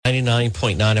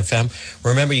99.9 FM.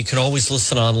 Remember, you can always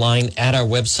listen online at our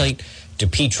website,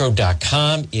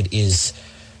 DePetro.com. It is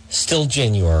still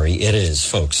January. It is,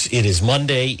 folks. It is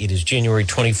Monday. It is January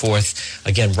 24th.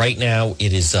 Again, right now,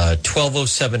 it is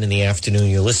 12:07 in the afternoon.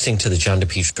 You're listening to the John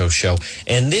DePetro Show.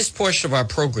 And this portion of our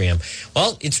program,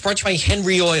 well, it's brought to you by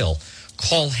Henry Oil.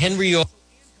 Call Henry Oil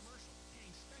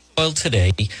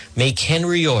today. Make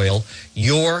Henry Oil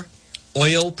your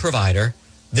oil provider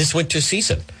this winter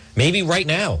season. Maybe right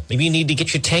now. Maybe you need to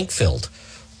get your tank filled.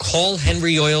 Call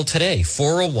Henry Oil today,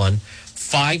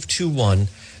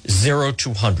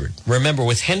 401-521-0200. Remember,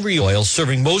 with Henry Oil,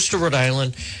 serving most of Rhode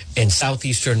Island and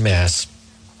southeastern Mass,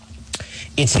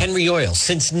 it's Henry Oil.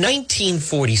 Since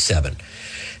 1947,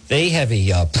 they have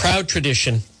a proud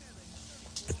tradition.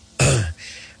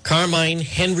 Carmine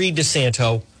Henry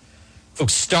DeSanto,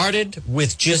 folks, started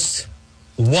with just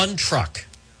one truck.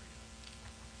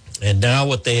 And now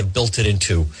what they have built it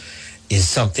into is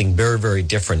something very, very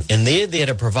different. And they're there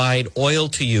to provide oil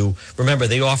to you. Remember,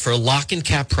 they offer lock and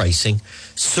cap pricing,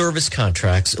 service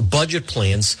contracts, budget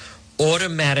plans,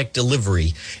 automatic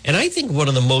delivery. And I think one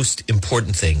of the most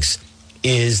important things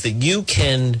is that you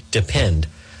can depend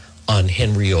on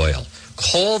Henry Oil.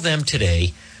 Call them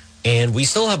today, and we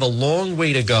still have a long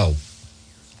way to go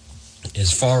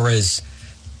as far as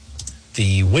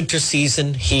the winter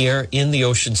season here in the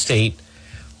Ocean State.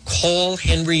 Call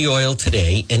Henry Oil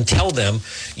today and tell them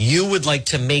you would like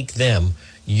to make them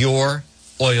your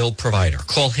oil provider.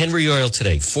 Call Henry Oil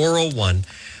today,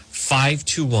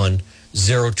 401-521-0200.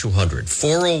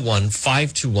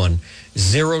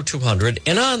 401-521-0200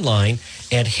 and online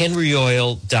at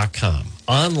henryoil.com.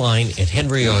 Online at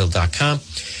henryoil.com.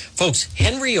 Folks,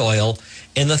 Henry Oil,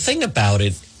 and the thing about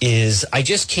it is I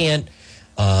just can't,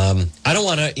 I don't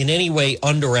want to in any way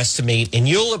underestimate, and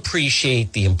you'll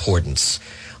appreciate the importance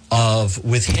of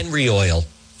with Henry Oil,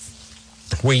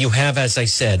 where you have, as I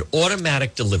said,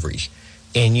 automatic delivery,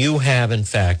 and you have, in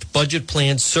fact, budget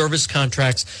plans, service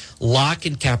contracts, lock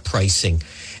and cap pricing.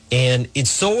 And it's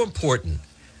so important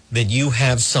that you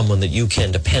have someone that you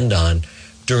can depend on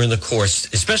during the course,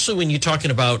 especially when you're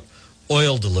talking about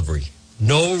oil delivery.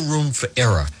 No room for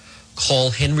error.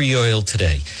 Call Henry Oil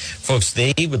today. Folks,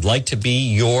 they would like to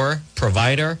be your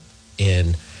provider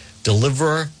and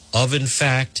deliverer of, in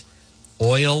fact,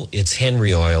 oil. It's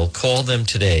Henry Oil. Call them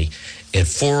today at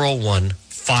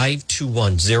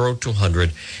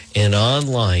 401-521-0200 and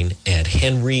online at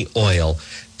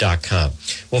henryoil.com.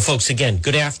 Well, folks, again,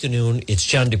 good afternoon. It's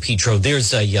John DePetro.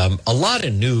 There's a lot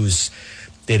of news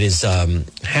that is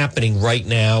happening right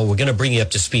now. We're going to bring you up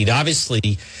to speed.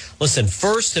 Obviously, listen,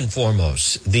 first and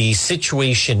foremost, the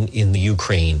situation in the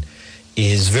Ukraine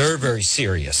is very, very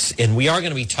serious. And we are going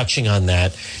to be touching on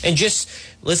that. And just,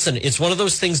 listen, it's one of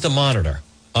those things to monitor.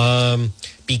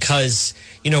 Because,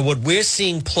 you know, what we're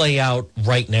seeing play out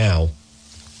right now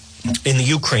in the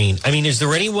Ukraine, I mean, is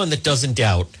there anyone that doesn't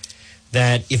doubt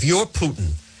that if you're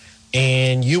Putin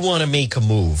and you want to make a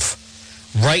move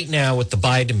right now with the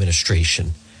Biden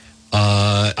administration,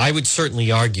 I would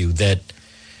certainly argue that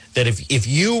if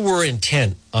you were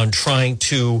intent on trying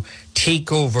to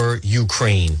take over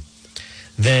Ukraine,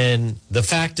 then the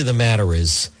fact of the matter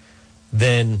is,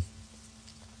 then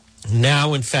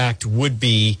now, in fact, would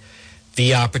be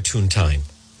the opportune time.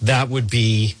 That would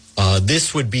be,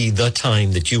 this would be the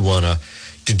time that you want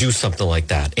to do something like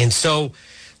that. And so,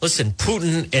 listen,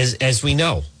 Putin, as we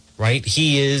know, right,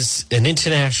 he is an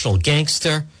international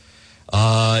gangster.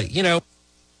 You know,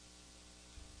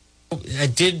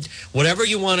 did whatever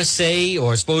you want to say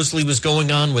or supposedly was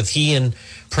going on with he and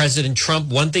President Trump.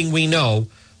 One thing we know,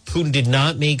 Putin did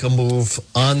not make a move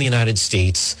on the United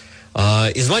States.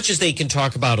 As much as they can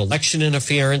talk about election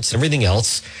interference and everything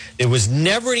else, there was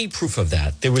never any proof of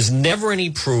that. There was never any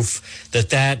proof that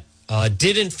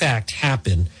did in fact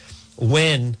happen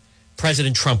when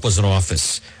President Trump was in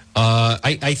office.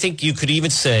 I think you could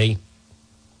even say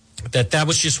that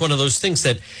was just one of those things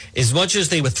that as much as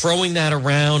they were throwing that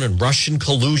around and Russian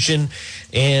collusion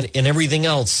and everything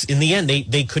else, in the end,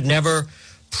 they could never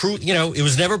prove, you know, it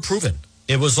was never proven.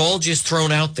 It was all just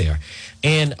thrown out there.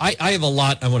 And I have a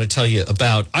lot I want to tell you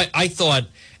about. I thought,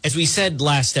 as we said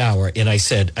last hour, and I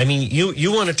said, I mean,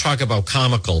 you want to talk about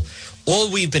comical. All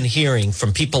we've been hearing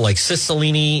from people like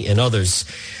Cicilline and others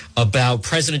about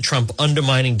President Trump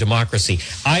undermining democracy.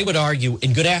 I would argue,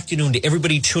 and good afternoon to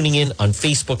everybody tuning in on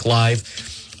Facebook Live.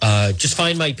 Just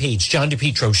find my page, John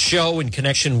DePetro Show, in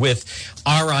connection with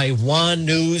RI1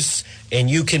 News, and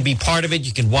you can be part of it.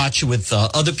 You can watch it with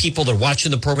other people that are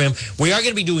watching the program. We are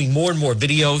going to be doing more and more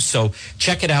videos, so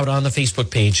check it out on the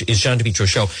Facebook page, is John DePetro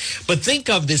Show. But think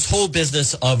of this whole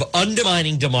business of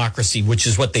undermining democracy, which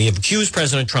is what they have accused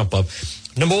President Trump of.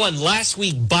 Number one, last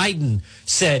week, Biden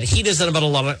said he doesn't have a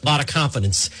lot of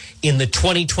confidence in the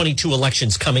 2022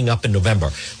 elections coming up in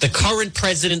November. The current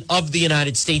president of the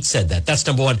United States said that. That's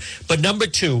number one. But number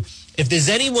two, if there's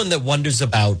anyone that wonders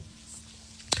about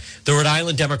the Rhode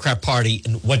Island Democrat Party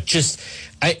and what just,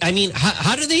 I mean,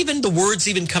 how do the words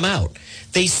even come out?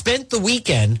 They spent the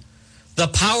weekend, the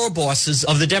power bosses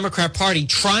of the Democrat Party,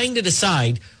 trying to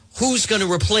decide who's going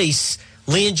to replace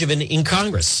Langevin in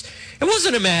Congress. It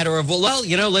wasn't a matter of, well,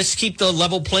 let's keep the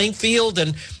level playing field.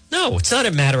 And no, it's not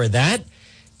a matter of that.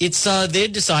 It's they're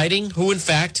deciding who, in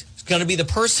fact, is going to be the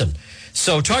person.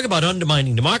 So talk about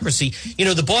undermining democracy.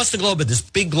 The Boston Globe had this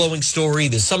big glowing story.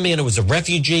 There's some man who was a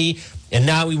refugee, and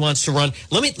now he wants to run.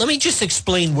 Let me just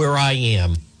explain where I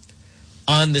am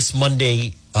on this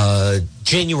Monday,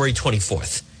 January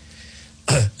 24th.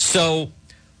 So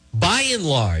by and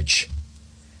large,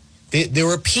 there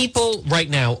are people right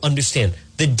now, understand,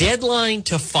 the deadline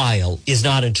to file is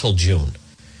not until June.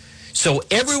 So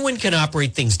everyone can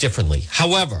operate things differently.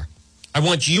 However, I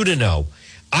want you to know,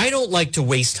 I don't like to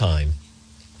waste time.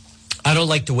 I don't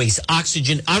like to waste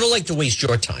oxygen. I don't like to waste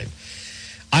your time.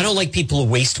 I don't like people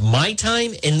who waste my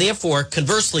time. And therefore,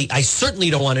 conversely, I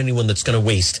certainly don't want anyone that's going to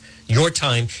waste your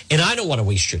time. And I don't want to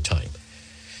waste your time.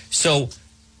 So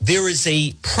there is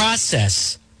a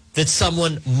process that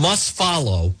someone must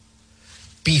follow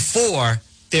before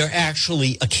they're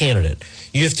actually a candidate.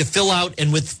 You have to fill out,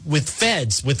 and with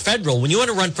federal, when you want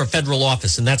to run for federal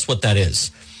office, and that's what that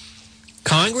is.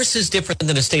 Congress is different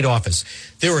than a state office.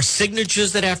 There are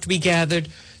signatures that have to be gathered.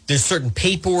 There's certain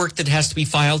paperwork that has to be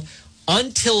filed.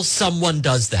 Until someone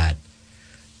does that,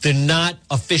 they're not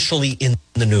officially in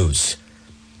the news.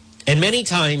 And many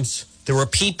times there are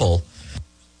people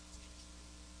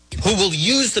who will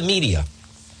use the media.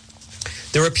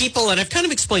 There are people, and I've kind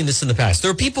of explained this in the past,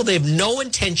 there are people, they have no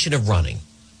intention of running,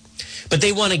 but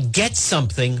they want to get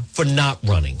something for not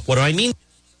running. What do I mean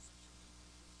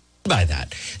by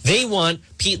that?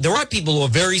 There are people who are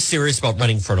very serious about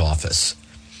running for an office.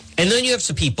 And then you have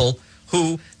some people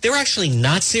who, they're actually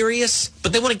not serious,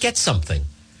 but they want to get something.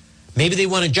 Maybe they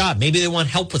want a job. Maybe they want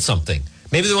help with something.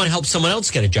 Maybe they want to help someone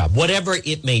else get a job, whatever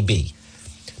it may be.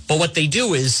 But what they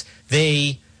do is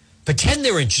they pretend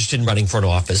they're interested in running for an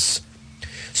office.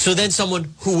 So then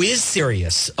someone who is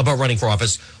serious about running for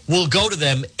office will go to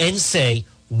them and say,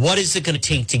 what is it going to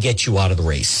take to get you out of the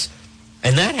race?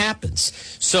 And that happens.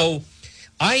 So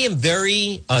I am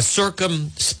very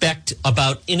circumspect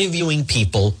about interviewing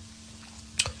people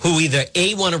who either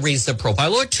A, want to raise their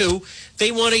profile, or two,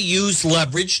 they want to use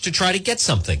leverage to try to get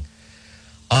something.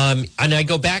 And I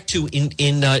go back to in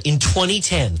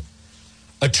 2010,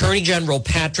 Attorney General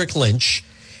Patrick Lynch,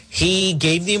 he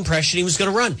gave the impression he was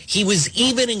going to run. He was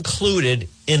even included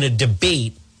in a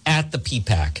debate at the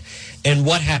PPAC. And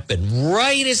what happened?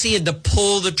 Right as he had to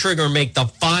pull the trigger and make the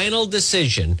final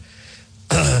decision,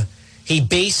 he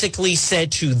basically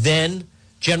said to then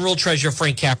General Treasurer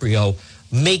Frank Caprio,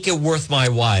 make it worth my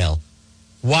while.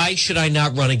 Why should I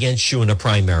not run against you in a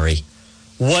primary?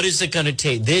 What is it going to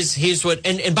take? Here's what,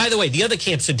 and by the way, the other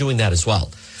camps are doing that as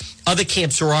well. Other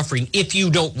camps are offering, if you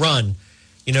don't run,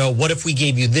 what if we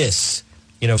gave you this?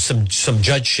 Some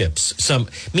judgeships,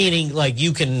 meaning like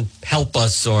you can help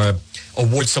us or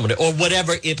award someone or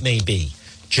whatever it may be.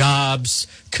 Jobs,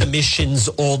 commissions,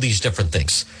 all these different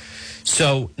things.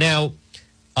 So now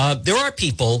there are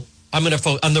people, I'm going to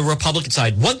focus on the Republican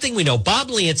side. One thing we know, Bob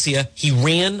Lancia, he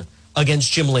ran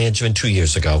against Jim Langevin 2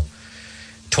 years ago,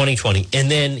 2020,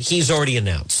 and then he's already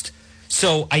announced.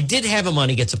 So I did have him on,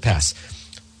 he gets a pass.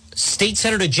 State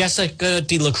Senator Jessica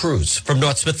De La Cruz from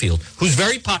North Smithfield, who's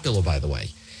very popular, by the way,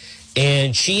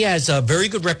 and she has a very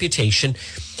good reputation.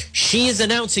 She is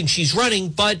announcing she's running,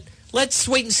 but let's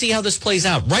wait and see how this plays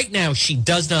out. Right now, she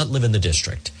does not live in the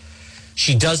district.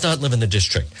 She does not live in the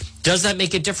district. Does that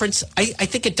make a difference? I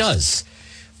think it does.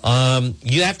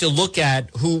 You have to look at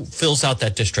who fills out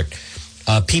that district.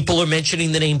 People are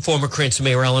mentioning the name former Cranston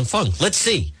Mayor Alan Fung. Let's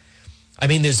see. I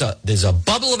mean, there's a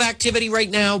bubble of activity right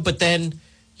now, but then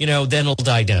it'll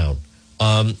die down.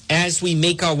 As we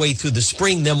make our way through the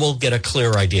spring, then we'll get a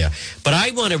clear idea. But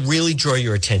I want to really draw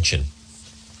your attention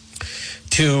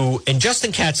to, and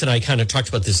Justin Katz and I kind of talked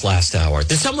about this last hour.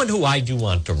 There's someone who I do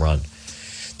want to run.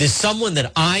 There's someone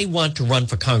that I want to run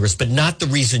for Congress, but not the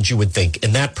reasons you would think.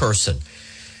 And that person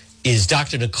is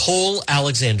Dr. Nicole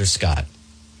Alexander Scott,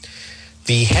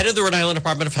 the head of the Rhode Island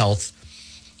Department of Health.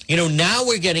 Now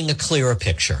we're getting a clearer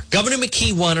picture. Governor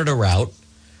McKee wanted her out,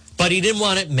 but he didn't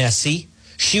want it messy.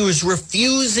 She was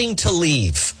refusing to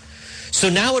leave. So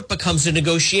now it becomes a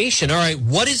negotiation. All right,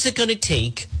 what is it going to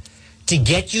take to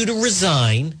get you to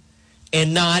resign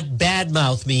and not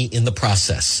badmouth me in the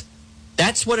process?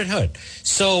 That's what it hurt.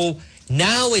 So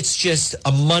now it's just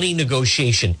a money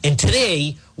negotiation. And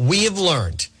today we have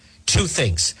learned two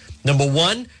things. Number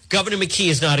one, Governor McKee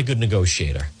is not a good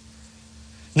negotiator.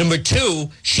 Number two,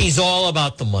 she's all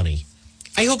about the money.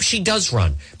 I hope she does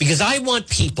run, because I want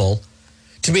people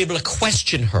to be able to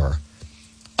question her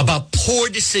about poor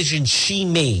decisions she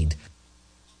made.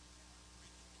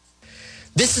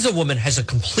 This is a woman who has a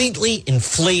completely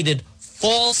inflated,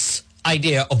 false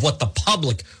idea of what the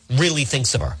public really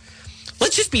thinks of her.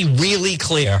 Let's just be really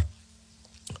clear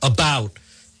about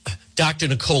Dr.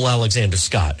 Nicole Alexander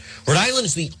Scott. Rhode Island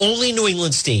is the only New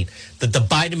England state that the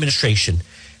Biden administration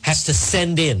has to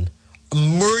send in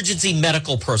emergency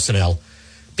medical personnel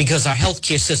because our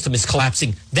healthcare system is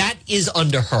collapsing. That is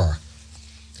under her.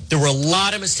 There were a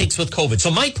lot of mistakes with COVID.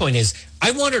 So my point is, I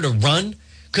want her to run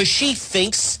because she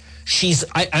thinks she's,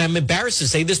 I'm embarrassed to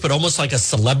say this, but almost like a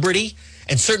celebrity.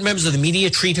 And certain members of the media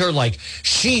treat her like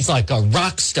she's like a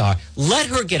rock star. Let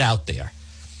her get out there.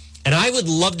 And I would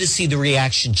love to see the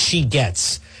reaction she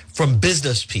gets from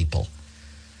business people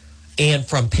and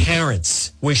from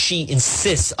parents, where she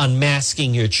insists on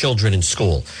masking your children in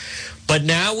school. But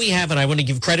now we have, and I want to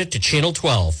give credit to Channel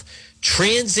 12,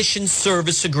 transition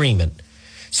service agreement.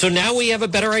 So now we have a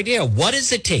better idea. What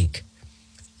does it take?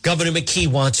 Governor McKee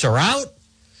wants her out.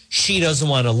 She doesn't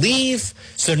want to leave.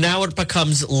 So now it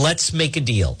becomes, let's make a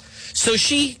deal. So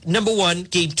she, number one,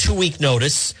 gave 2-week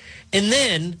notice. And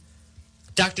then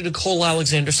Dr. Nicole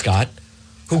Alexander Scott,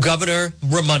 who Governor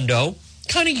Raimondo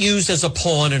kind of used as a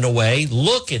pawn in a way.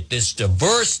 Look at this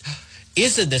diverse.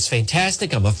 Isn't this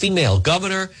fantastic? I'm a female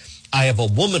governor. I have a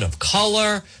woman of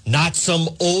color, not some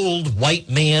old white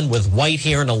man with white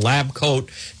hair and a lab coat,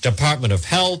 Department of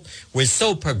Health. We're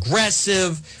so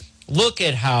progressive. Look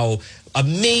at how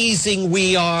amazing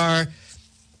we are.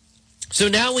 So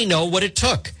now we know what it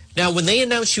took. Now, when they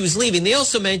announced she was leaving, they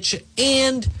also mentioned,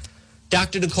 and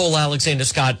Dr. Nicole Alexander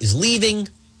Scott is leaving,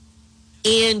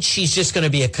 and she's just going to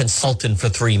be a consultant for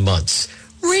 3 months.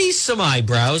 Raise some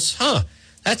eyebrows.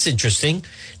 That's interesting.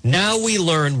 Now we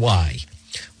learn why.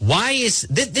 Why is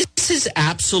this is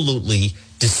absolutely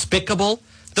despicable.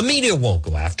 The media won't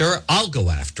go after her. I'll go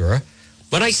after her.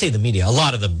 When I say the media, a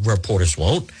lot of the reporters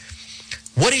won't.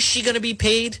 What is she going to be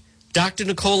paid, Dr.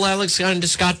 Nicole Alexander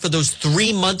Scott, for those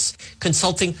 3 months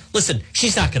consulting? Listen,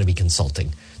 she's not going to be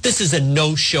consulting. This is a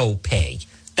no-show pay.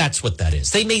 That's what that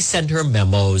is. They may send her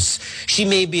memos. She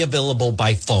may be available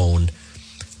by phone.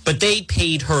 But they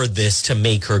paid her this to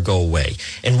make her go away.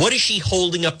 And what is she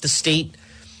holding up the state?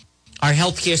 Our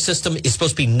healthcare system is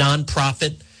supposed to be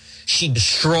nonprofit. She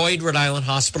destroyed Rhode Island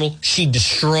Hospital. She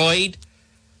destroyed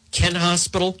Kent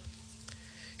Hospital.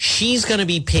 She's going to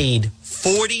be paid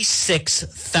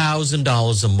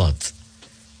 $46,000 a month.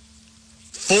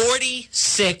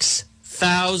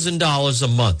 $46,000 a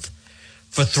month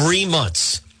for 3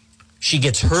 months. She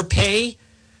gets her pay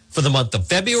for the month of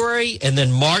February and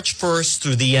then March 1st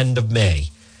through the end of May.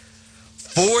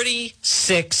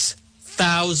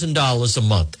 $46,000 a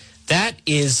month. That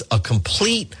is a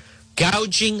complete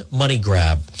gouging money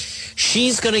grab.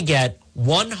 She's going to get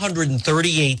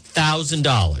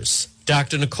 $138,000.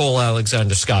 Dr. Nicole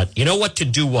Alexander Scott. You know what? To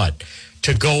do what?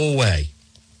 To go away.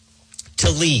 To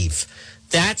leave.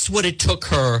 That's what it took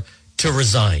her to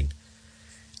resign.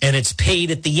 And it's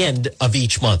paid at the end of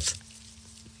each month.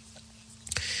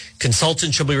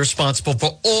 Consultants shall be responsible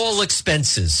for all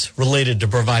expenses related to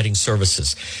providing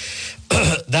services.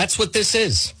 That's what this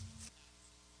is.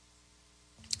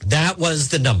 That was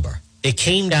the number. It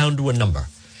came down to a number.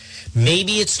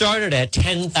 Maybe it started at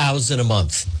 $10,000 a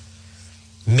month.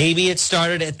 Maybe it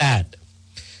started at that.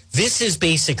 This is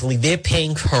basically, they're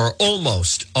paying her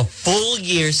almost a full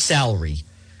year's salary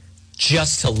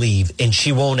just to leave, and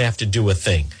she won't have to do a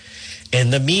thing.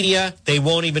 And the media, they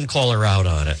won't even call her out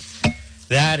on it.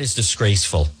 That is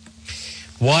disgraceful.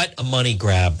 What a money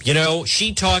grab. You know,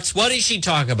 she talks, what does she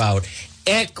talk about?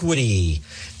 Equity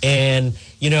and,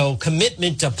 you know,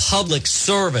 commitment to public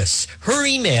service. Her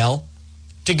email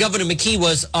to Governor McKee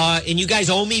was, and you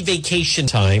guys owe me vacation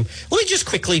time. Let me just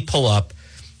quickly pull up.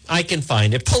 I can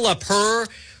find it. Pull up her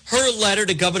letter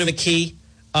to Governor McKee.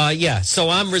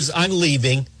 So I'm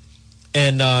leaving,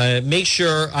 and make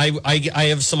sure I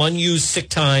have some unused sick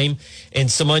time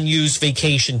and some unused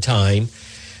vacation time,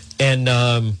 and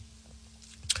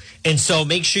so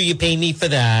make sure you pay me for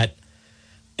that.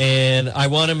 And I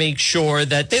want to make sure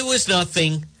that there was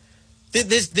nothing.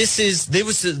 There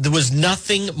was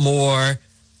nothing more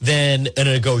than a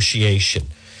negotiation.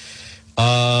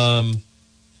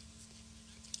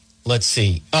 Let's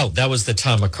see. Oh, that was the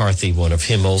Tom McCarthy one of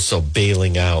him also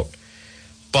bailing out.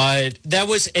 But that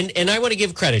was, and I want to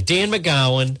give credit. Dan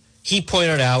McGowan he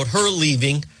pointed out her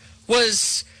leaving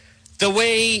was the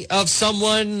way of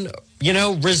someone,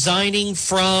 resigning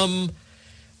from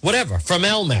whatever, from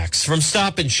LMAX, from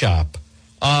Stop and Shop.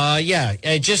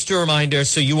 Just a reminder,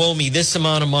 so you owe me this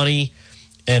amount of money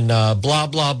and blah,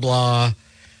 blah, blah.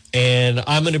 And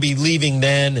I'm going to be leaving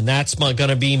then, and that's going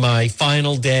to be my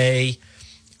final day.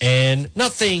 And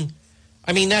nothing,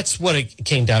 that's what it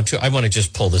came down to. I want to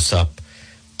just pull this up.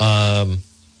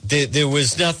 There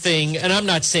was nothing, and I'm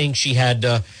not saying she had,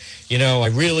 I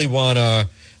really want to,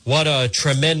 what a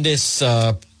tremendous,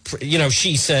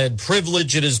 she said,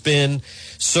 privilege it has been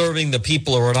serving the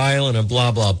people of Rhode Island and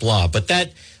blah, blah, blah. But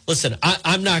listen,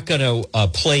 I'm not going to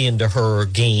play into her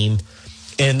game.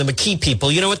 And the McKee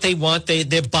people, you know what they want?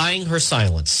 They're buying her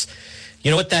silence.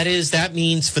 You know what that is? That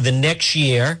means for the next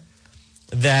year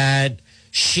that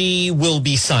she will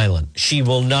be silent. She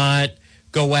will not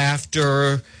go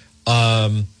after,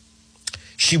 won't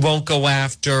go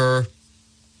after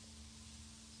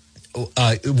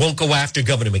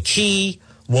Governor McKee,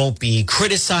 won't be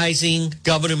criticizing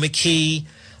Governor McKee,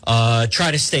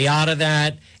 try to stay out of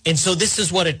that. And so this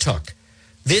is what it took.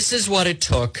 This is what it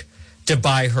took to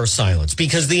buy her silence,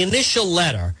 because the initial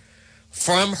letter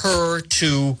from her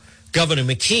to Governor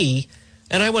McKee,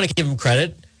 and I want to give him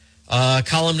credit,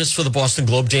 columnist for the Boston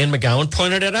Globe, Dan McGowan,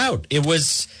 pointed it out. It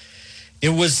was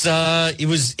very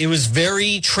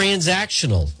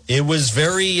transactional. It was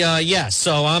very,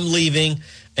 so I'm leaving,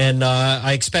 and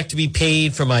I expect to be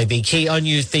paid for my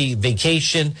unused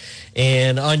vacation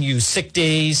and unused sick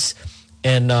days.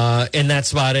 And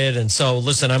that's about it. And so,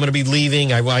 listen, I'm going to be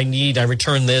leaving. I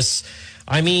return this.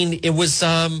 It was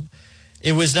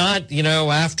not,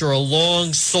 after a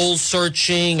long soul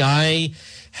searching, I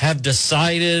have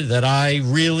decided that I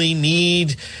really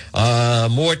need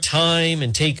more time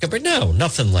and take but no,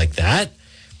 nothing like that.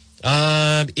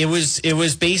 It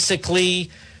was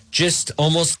basically just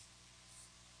almost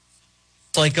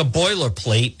like a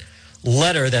boilerplate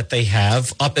letter that they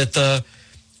have up at the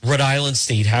Rhode Island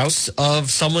State House of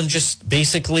someone just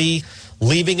basically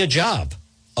leaving a job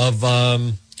of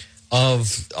a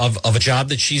job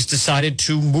that she's decided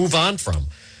to move on from.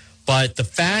 But the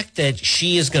fact that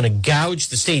she is going to gouge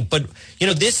the state, but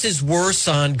this is worse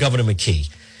on Governor McKee,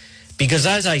 because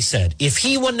as I said, if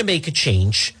he wanted to make a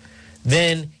change,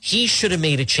 then he should have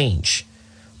made a change.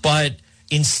 But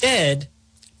instead,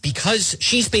 because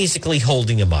she's basically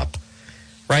holding him up,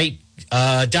 right?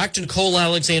 Dr. Nicole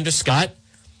Alexander Scott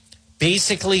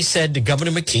basically said to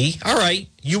Governor McKee, all right,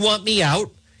 you want me out?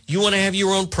 You want to have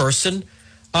your own person?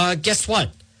 Guess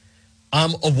what?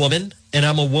 I'm a woman, and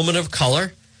I'm a woman of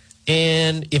color.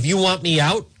 And if you want me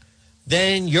out,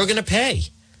 then you're going to pay.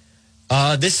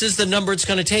 This is the number it's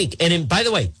going to take. And by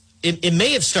the way, it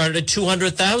may have started at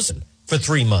 $200,000 for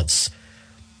 3 months.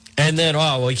 And then,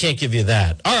 we can't give you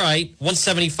that. All right,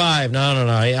 $175,000.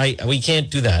 No, we can't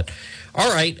do that.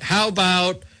 All right, how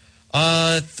about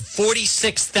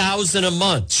 $46,000 a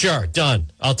month? Sure, done.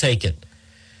 I'll take it.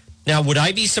 Now, would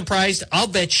I be surprised? I'll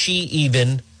bet she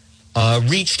even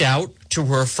reached out to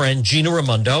her friend Gina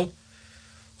Raimondo,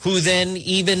 who then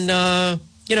even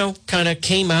kind of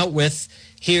came out with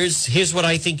here's what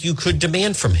I think you could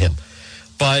demand from him.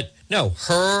 But no,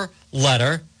 her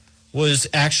letter was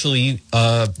actually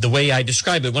the way I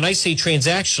describe it. When I say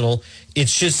transactional,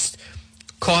 it's just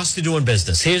cost of doing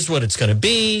business. Here's what it's going to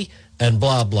be, and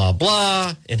blah, blah,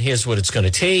 blah, and here's what it's going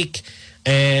to take.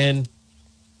 And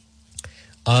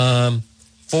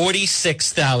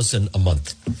 $46,000 a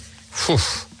month. Whew.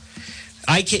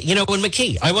 I can't, when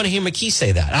McKee, I want to hear McKee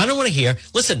say that. I don't want to hear,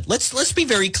 listen, let's be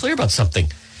very clear about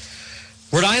something.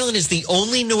 Rhode Island is the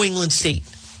only New England state.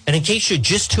 And in case you're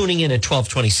just tuning in at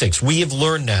 1226, we have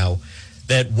learned now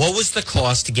that what was the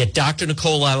cost to get Dr.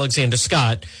 Nicole Alexander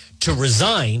Scott to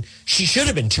resign? She should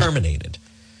have been terminated.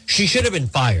 She should have been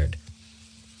fired.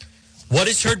 What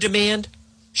is her demand?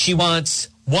 She wants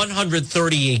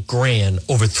 $138,000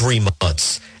 over 3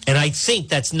 months. And I think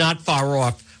that's not far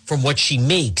off from what she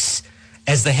makes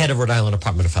as the head of Rhode Island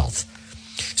Department of Health.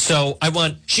 So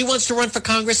she wants to run for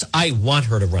Congress. I want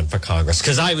her to run for Congress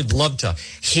because I would love to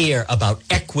hear about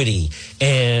equity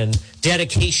and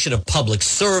dedication of public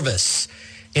service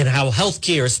and how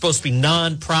healthcare is supposed to be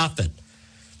nonprofit.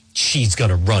 She's going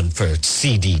to run for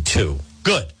CD2.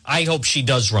 Good. I hope she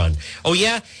does run. Oh,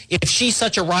 yeah? If she's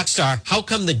such a rock star, how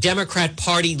come the Democrat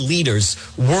Party leaders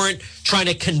weren't trying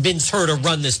to convince her to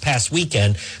run this past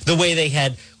weekend the way they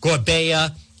had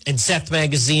Gorbea and Seth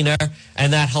Magaziner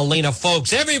and that Helena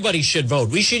Folks? Everybody should vote.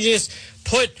 We should just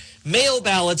put mail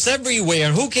ballots everywhere.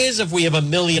 And who cares if we have 1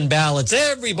 million ballots?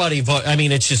 Everybody vote. I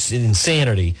mean, it's just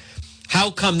insanity.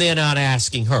 How come they're not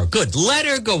asking her? Good. Let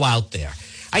her go out there.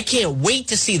 I can't wait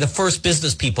to see the first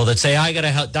business people that say, I gotta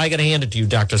hand it to you,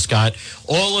 Dr. Scott.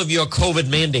 All of your COVID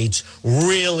mandates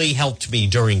really helped me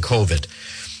during COVID.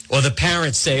 Or the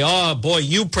parents say, oh, boy,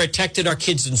 you protected our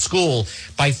kids in school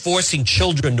by forcing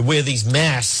children to wear these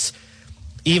masks,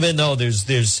 even though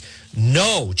there's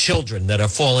no children that are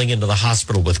falling into the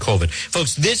hospital with COVID.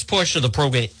 Folks, this portion of the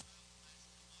program,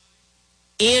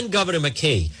 and Governor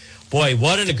McKee, boy,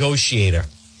 what a negotiator.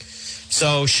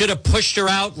 So should have pushed her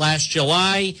out last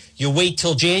July. You wait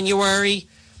till January.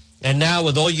 And now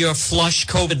with all your flush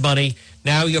COVID money,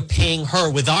 now you're paying her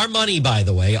with our money, by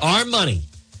the way, our money,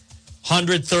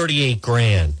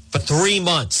 $138,000 for 3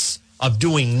 months of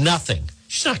doing nothing.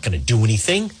 She's not going to do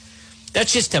anything.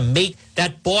 That's just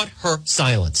that bought her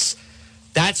silence.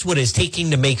 That's what it's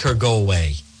taking to make her go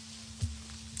away.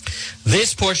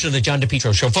 This portion of the John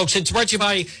DePetro Show, folks, it's brought to you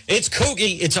by, it's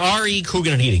Coogie, it's R.E.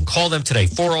 Coogan and Heating. Call them today,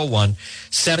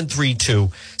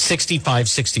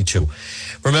 401-732-6562.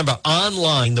 Remember,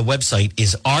 online, the website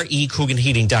is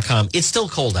recooganheating.com. It's still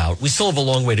cold out. We still have a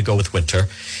long way to go with winter.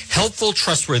 Helpful,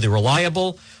 trustworthy,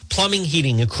 reliable, plumbing,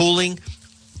 heating, and cooling.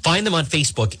 Find them on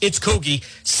Facebook. It's Coogie,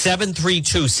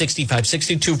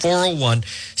 732-6562,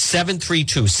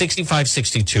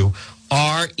 401-732-6562.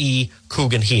 R.E.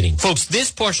 Coogan Heating. Folks,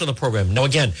 this portion of the program, now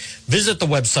again, visit the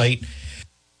website.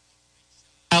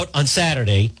 Out on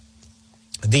Saturday,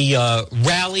 the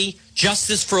rally,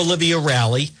 Justice for Olivia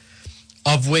rally,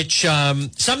 of which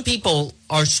some people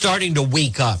are starting to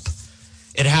wake up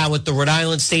at how at the Rhode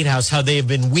Island State House, how they have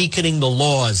been weakening the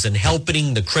laws and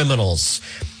helping the criminals.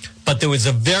 But there was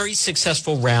a very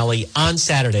successful rally on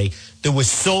Saturday. There were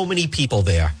so many people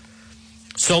there.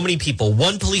 So many people.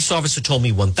 One police officer told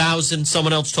me 1,000.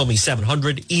 Someone else told me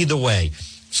 700. Either way.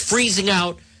 It's freezing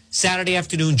out. Saturday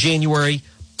afternoon, January.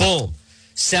 Boom.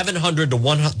 700 to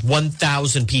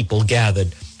 1,000 people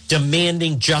gathered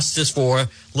demanding justice for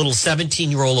little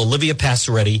 17-year-old Olivia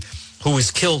Passaretti, who was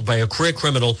killed by a career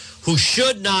criminal who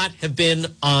should not have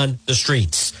been on the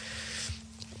streets.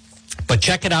 But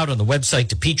check it out on the website,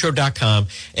 DePetro.com,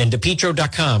 and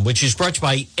DePetro.com, which is brought to you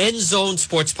by End Zone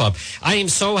Sports Pub. I am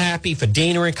so happy for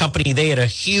Dana and company. They had a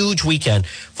huge weekend.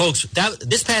 Folks,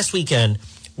 this past weekend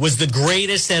was the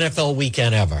greatest NFL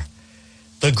weekend ever.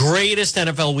 The greatest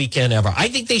NFL weekend ever. I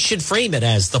think they should frame it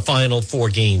as the final 4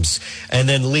 games and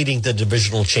then leading to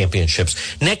divisional championships.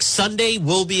 Next Sunday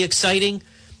will be exciting.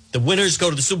 The winners go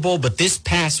to the Super Bowl, but this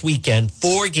past weekend,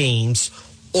 4 games,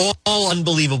 all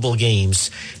unbelievable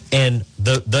games. And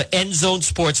the End Zone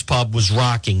Sports Pub was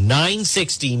rocking.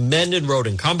 960 Mendon Road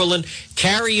in Cumberland.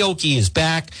 Karaoke is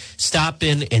back. Stop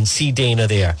in and see Dana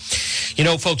there. You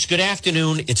know, folks, good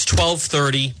afternoon. It's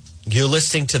 12:30. You're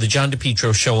listening to the John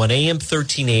DePetro Show on AM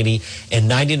 1380 and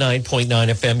 99.9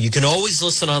 FM. You can always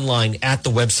listen online at the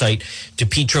website,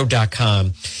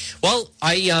 DePetro.com. Well,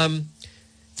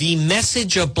 the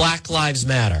message of Black Lives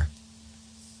Matter,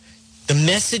 the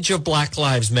message of Black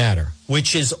Lives Matter,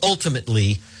 which is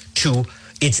ultimately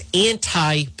it's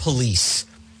anti-police.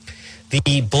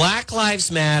 The Black Lives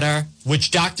Matter,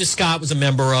 which Dr. Scott was a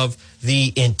member of,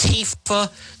 the Antifa,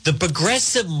 the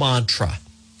progressive mantra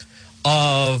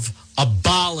of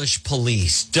abolish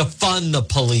police, defund the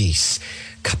police.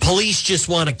 Police just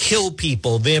want to kill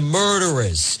people. They're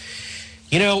murderers.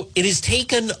 You know, it has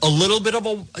taken a little bit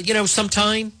of some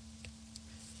time,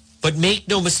 but make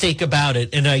no mistake about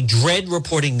it, and I dread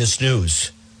reporting this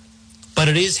news, but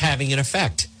it is having an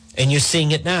effect, and you're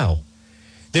seeing it now.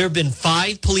 There have been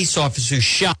 5 police officers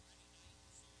shot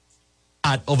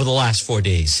over the last 4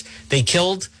 days. They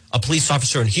killed a police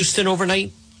officer in Houston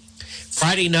overnight.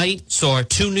 Friday night, saw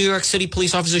 2 New York City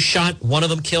police officers shot, one of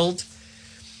them killed.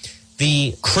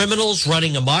 The criminals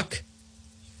running amok.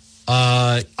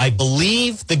 I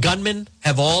believe the gunmen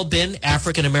have all been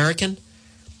African American.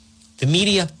 The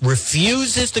media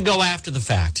refuses to go after the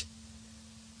fact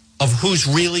of who's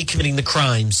really committing the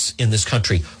crimes in this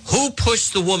country. Who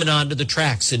pushed the woman onto the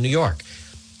tracks in New York?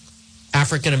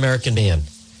 African American man,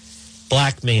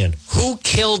 black man. Who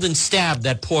killed and stabbed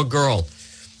that poor girl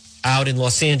out in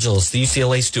Los Angeles, the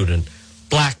UCLA student?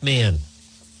 Black man.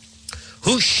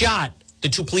 Who shot the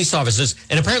 2 police officers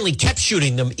and apparently kept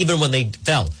shooting them even when they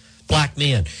fell? Black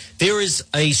man. There is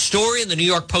a story in the New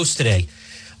York Post today.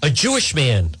 A Jewish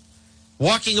man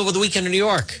walking over the weekend in New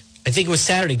York, I think it was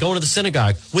Saturday, going to the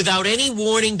synagogue, without any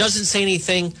warning, doesn't say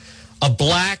anything. A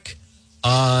black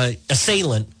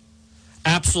assailant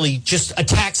absolutely just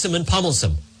attacks him and pummels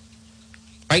him.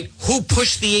 Right? Who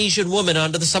pushed the Asian woman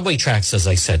onto the subway tracks, as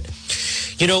I said?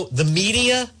 You know, the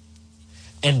media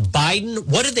and Biden,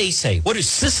 what did they say? What is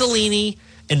Cicilline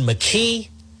and McKee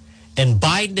and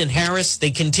Biden and Harris?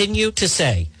 They continue to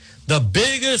say the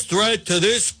biggest threat to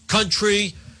this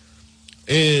country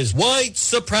is white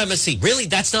supremacy. Really,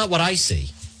 that's not what I see.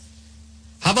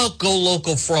 How about go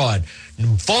local fraud?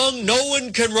 Fung, no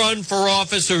one can run for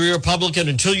office or be Republican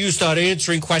until you start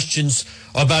answering questions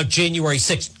about January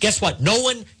 6th. Guess what? No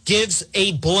one gives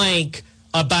a blank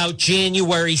about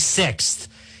January 6th.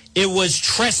 It was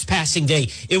trespassing day.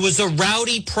 It was a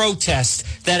rowdy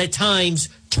protest that at times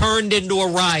turned into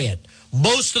a riot.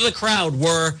 Most of the crowd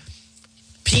were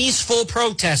peaceful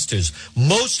protesters.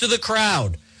 Most of the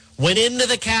crowd went into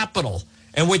the Capitol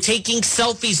and were taking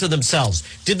selfies of themselves.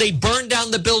 Did they burn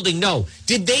down the building? No.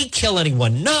 Did they kill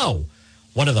anyone? No.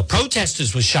 One of the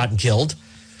protesters was shot and killed.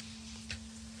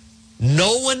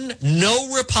 No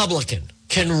Republican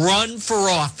can run for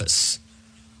office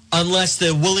unless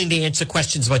they're willing to answer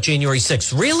questions about January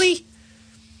 6th. Really?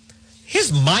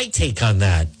 Here's my take on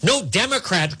that. No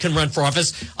Democrat can run for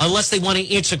office unless they want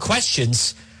to answer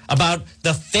questions about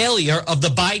the failure of the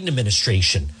Biden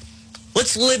administration.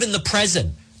 Let's live in the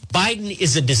present. Biden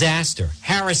is a disaster.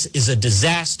 Harris is a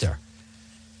disaster.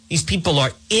 These people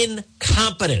are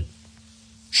incompetent.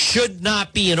 Should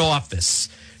not be in office.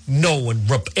 No one,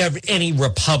 any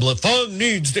Republican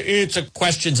needs to answer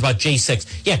questions about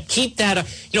J6. Yeah, keep that up.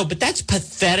 But that's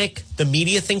pathetic. The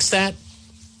media thinks that.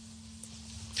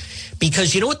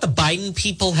 Because you know what the Biden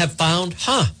people have found?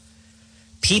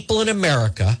 People in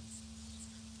America,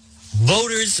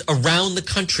 voters around the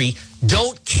country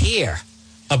don't care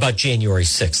about January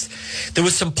 6th. There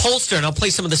was some pollster, and I'll play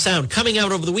some of the sound, coming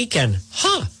out over the weekend.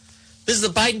 This is the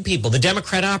Biden people, the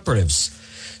Democrat operatives.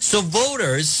 So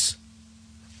voters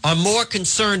are more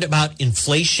concerned about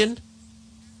inflation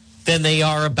than they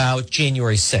are about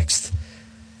January 6th.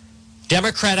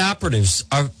 Democrat operatives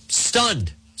are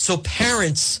stunned. So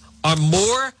parents are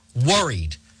more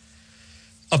worried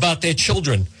about their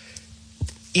children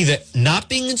either not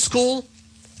being in school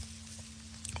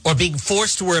or being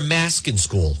forced to wear a mask in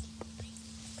school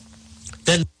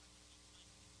than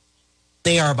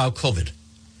they are about COVID.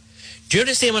 Do you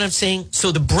understand what I'm saying?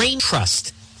 So the brain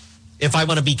trust, if I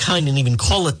want to be kind and even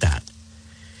call it that.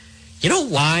 You know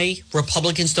why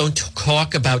Republicans don't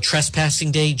talk about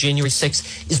trespassing day, January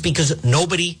 6th, is because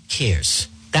nobody cares.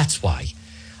 That's why.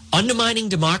 Undermining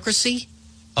democracy?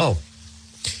 Oh,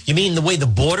 you mean the way the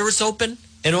border is open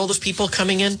and all those people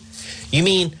coming in? You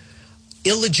mean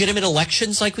illegitimate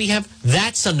elections like we have?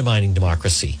 That's undermining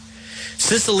democracy.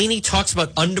 Cicilline talks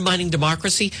about undermining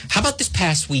democracy. How about this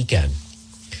past weekend?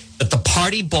 That the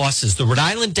party bosses, the Rhode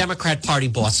Island Democrat Party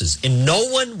bosses, and no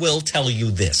one will tell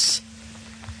you this,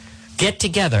 get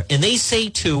together and they say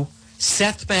to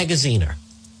Seth Magaziner,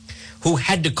 who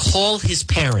had to call his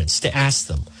parents to ask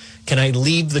them, can I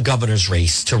leave the governor's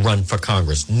race to run for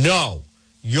Congress? No,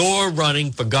 you're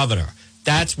running for governor.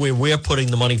 That's where we're putting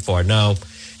the money for. No,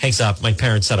 hangs up. My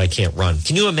parents said I can't run.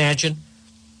 Can you imagine?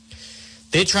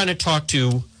 They're trying to talk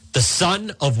to the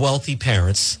son of wealthy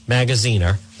parents,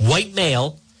 Magaziner, white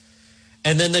male,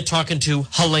 and then they're talking to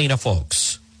Helena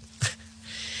Foulkes.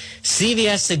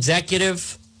 CVS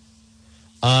executive.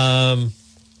 I'm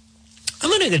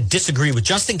going to disagree with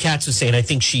Justin Katz was saying I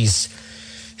think she's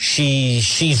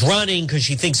running because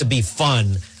she thinks it'd be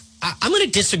fun. I'm going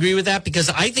to disagree with that because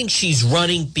I think she's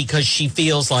running because she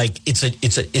feels like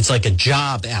it's like a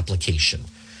job application.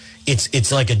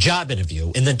 It's like a job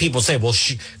interview. And then people say, well,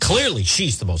 clearly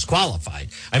she's the most qualified.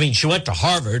 I mean, she went to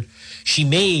Harvard. She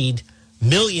made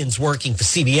millions working for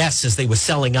CBS as they were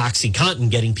selling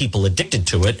OxyContin, getting people addicted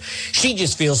to it. She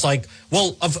just feels like,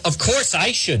 well, of course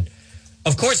I should.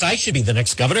 Of course I should be the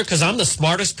next governor because I'm the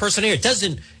smartest person here. It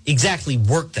doesn't exactly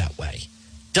work that way.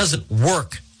 Doesn't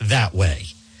work that way.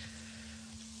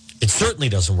 It certainly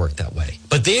doesn't work that way.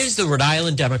 But there's the Rhode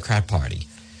Island Democrat Party.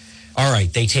 All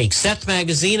right, they take Seth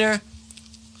Magaziner,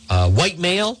 white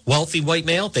male, wealthy white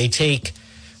male. They take,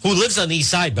 who lives on the east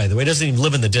side, by the way, doesn't even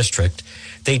live in the district.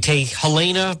 They take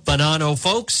Helena Bonanno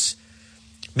Foulkes,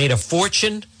 made a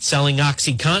fortune selling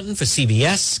OxyContin for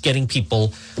CVS, getting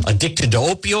people addicted to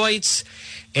opioids,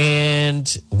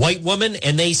 and white woman,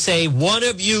 and they say, one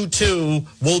of you two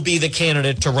will be the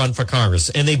candidate to run for Congress.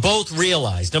 And they both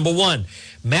realize, number one,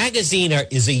 Magaziner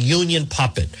is a union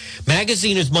puppet.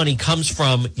 Magaziner's money comes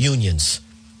from unions.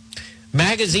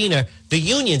 Magaziner, the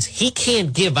unions, he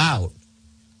can't give out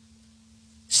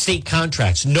state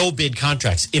contracts, no bid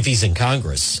contracts if he's in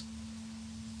Congress.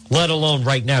 Let alone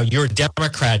right now, you're a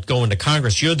Democrat going to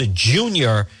Congress. You're the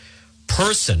junior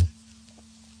person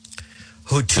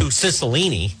who, to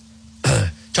Cicilline,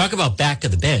 talk about back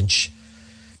of the bench.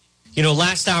 You know,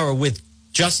 last hour with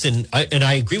Justin, and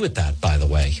I agree with that, by the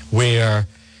way, where,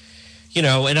 you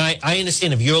know, and I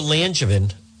understand if you're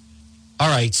Langevin, all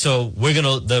right, so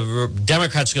the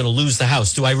Democrats are going to lose the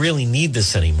House. Do I really need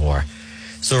this anymore?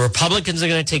 So the Republicans are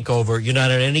going to take over. You're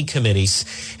not on any committees.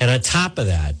 And on top of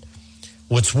that,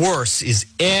 what's worse is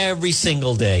every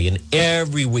single day and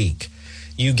every week,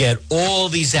 you get all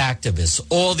these activists,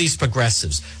 all these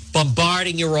progressives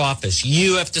bombarding your office.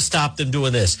 You have to stop them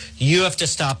doing this. You have to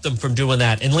stop them from doing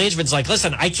that. And Langevin's like,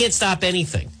 listen, I can't stop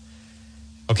anything.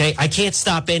 Okay? I can't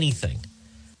stop anything.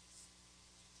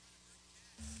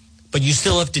 But you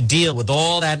still have to deal with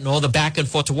all that and all the back and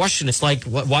forth to Washington. It's like,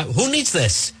 who needs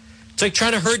this? It's like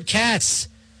trying to herd cats.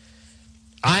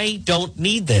 I don't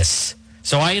need this.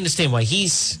 So I understand why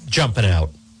he's jumping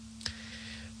out.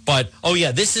 But, oh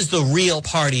yeah, this is the real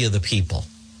party of the people.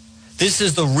 This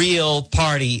is the real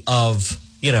party of,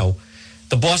 you know,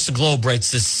 the Boston Globe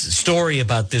writes this story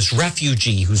about this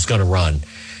refugee who's going to run.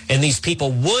 And these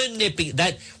people, wouldn't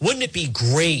it be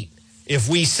great if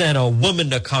we sent a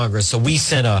woman to Congress or we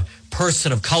sent a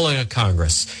person of color to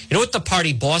Congress? You know what the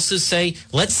party bosses say?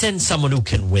 Let's send someone who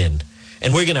can win.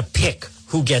 And we're going to pick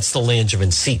who gets the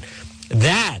Langevin seat.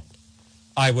 That,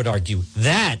 I would argue,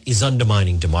 that is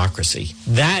undermining democracy.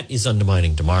 That is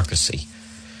undermining democracy.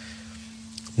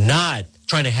 Not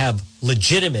trying to have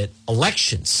legitimate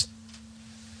elections.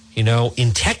 You know,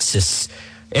 in Texas,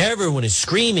 everyone is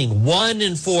screaming 1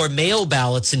 in 4 mail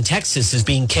ballots in Texas is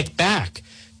being kicked back.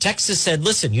 Texas said,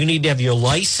 listen, you need to have your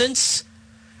license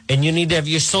and you need to have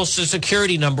your social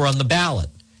security number on the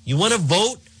ballot. You want to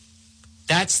vote?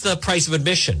 That's the price of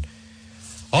admission.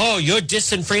 Oh, you're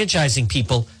disenfranchising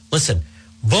people. Listen,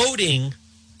 voting,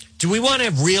 do we want to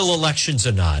have real elections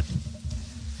or not?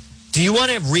 Do you want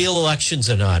to have real elections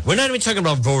or not? We're not even talking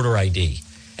about voter ID.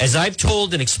 As I've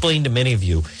told and explained to many of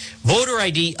you, voter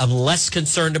ID I'm less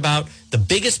concerned about. The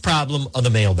biggest problem are the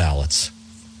mail ballots.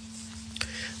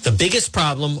 The biggest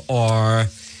problem are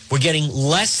we're getting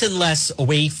less and less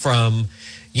away from,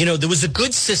 you know, there was a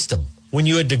good system when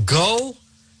you had to go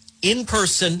in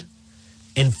person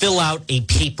and fill out a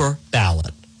paper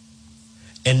ballot.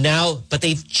 And now, but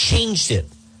they've changed it,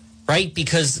 right?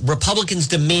 Because Republicans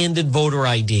demanded voter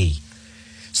ID.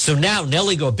 So now,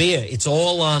 Nellie Gorbea, it's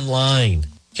all online.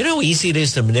 Do you know how easy it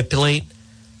is to manipulate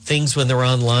things when they're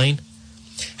online?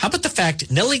 How about the fact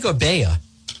Nellie Gorbea,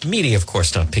 media, of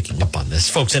course, not picking up on this.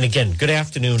 Folks, and again, good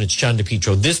afternoon. It's John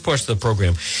DePietro. This portion of the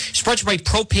program is brought to you by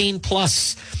Propane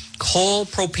Plus. Call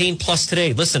Propane Plus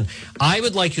today. Listen, I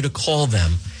would like you to call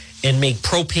them and make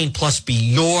Propane Plus be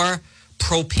your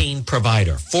propane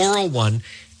provider.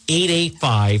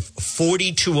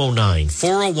 401-885-4209.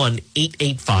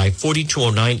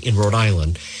 401-885-4209 in Rhode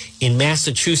Island. In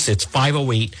Massachusetts,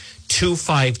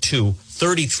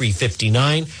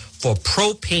 508-252-3359 for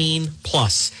Propane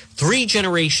Plus. 3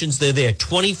 generations, they're there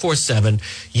 24/7.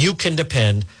 You can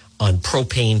depend on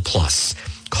Propane Plus.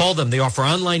 Call them. They offer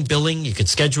online billing. You can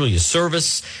schedule your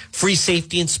service, free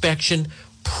safety inspection.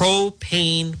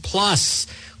 Propane Plus.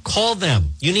 Call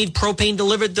them. You need propane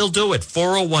delivered, they'll do it.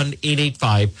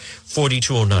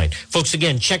 401-885-4209. Folks,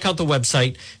 again, check out the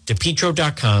website,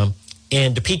 DePietro.com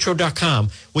and DePietro.com,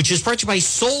 which is brought to you by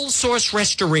Soul Source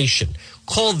Restoration.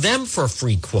 Call them for a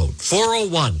free quote.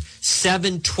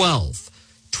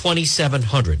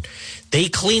 401-712-2700. They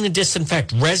clean and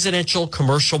disinfect residential,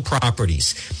 commercial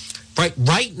properties.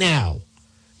 Right now,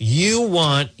 you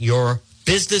want your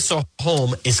business or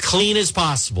home as clean as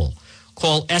possible.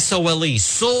 Call SOLE,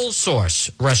 Soul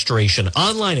Source Restoration,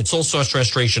 online at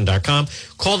soulsourcerestoration.com.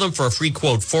 Call them for a free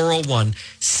quote,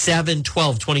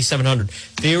 401-712-2700.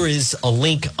 There is a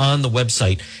link on the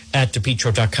website at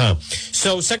DePietro.com.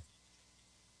 So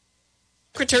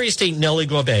Secretary of State Nellie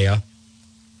Gorbea,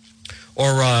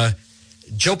 or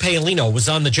Joe Paolino, was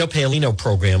on the Joe Paolino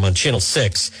program on Channel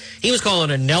 6. He was calling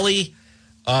her Nellie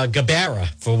Gabbara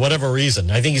for whatever reason.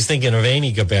 I think he's thinking of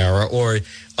Amy Gabbara or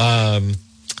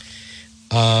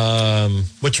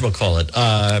whatchamacallit,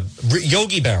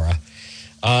 Yogi Berra.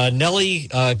 Nellie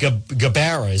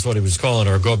Gabbara is what he was calling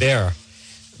her, Gorbea.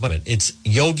 Wait a minute, it's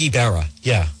Yogi Berra.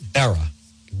 Yeah, Berra.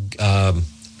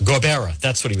 Gorbea,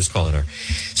 that's what he was calling her.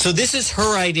 So this is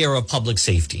her idea of public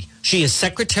safety. She is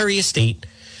Secretary of State.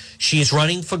 She is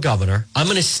running for governor. I'm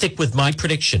going to stick with my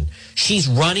prediction. She's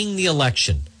running the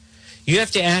election. You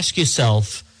have to ask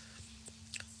yourself,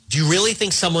 do you really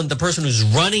think the person who's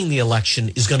running the election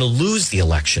is going to lose the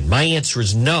election? My answer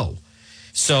is no.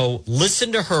 So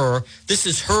listen to her. This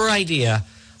is her idea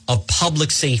of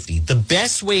public safety. The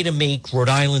best way to make Rhode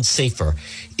Island safer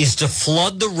is to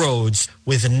flood the roads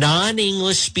with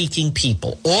non-English speaking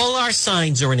people. All our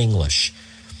signs are in English.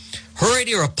 Her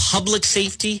idea of public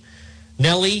safety,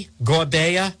 Nellie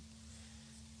Gorbea,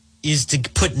 is to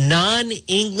put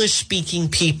non-English speaking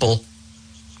people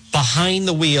behind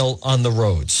the wheel on the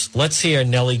roads. Let's hear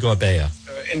Nellie Gorbea.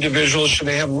 individuals, should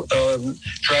they have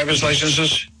driver's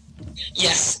licenses?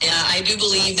 Yes, I do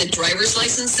believe that driver's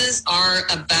licenses are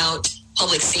about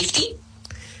public safety.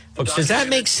 Folks, does that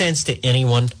make sense to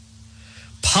anyone?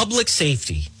 Public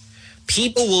safety.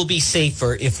 People will be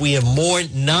safer if we have more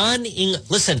non-English.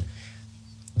 Listen,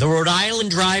 the Rhode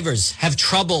Island drivers have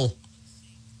trouble.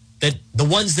 That the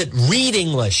ones that read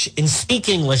English and speak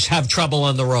English have trouble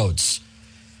on the roads.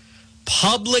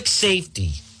 Public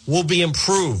safety will be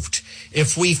improved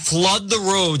if we flood the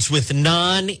roads with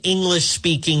non-English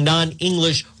speaking,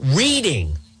 non-English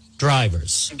reading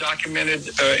drivers. Documented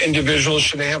individuals,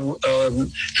 should they have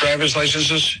driver's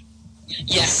licenses?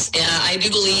 Yes, I do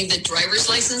believe that driver's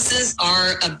licenses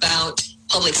are about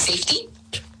public safety.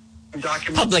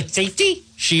 Public safety?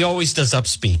 She always does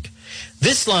upspeak.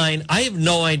 This line, I have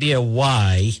no idea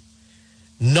why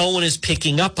no one is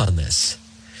picking up on this.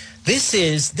 This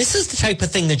is the type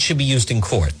of thing that should be used in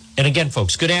court. And again,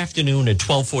 folks, good afternoon at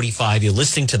 12:45. You're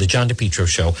listening to the John DePietro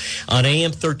Show on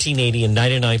AM 1380 and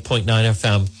 99.9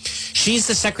 FM. She's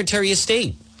the Secretary of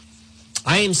State.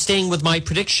 I am staying with my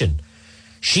prediction.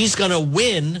 She's going to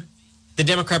win the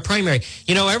Democrat primary.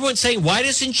 You know, everyone's saying, why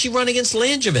doesn't she run against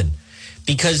Langevin?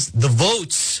 Because the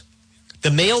votes,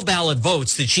 the mail ballot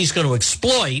votes that she's going to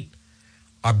exploit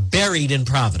are buried in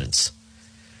Providence.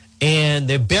 And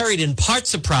they're buried in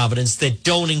parts of Providence that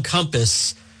don't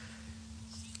encompass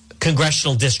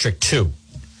Congressional District 2.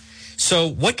 So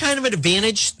what kind of an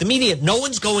advantage? The media, no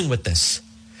one's going with this.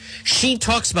 She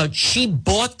talks about she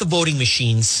bought the voting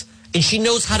machines and she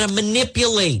knows how to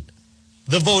manipulate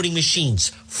the voting machines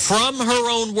from her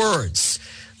own words.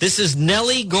 This is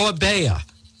Nellie Gorbea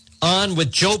on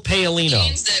with Joe Paolino.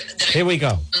 Here we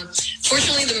go.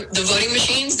 Fortunately, the voting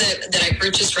machines that I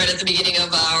purchased right at the beginning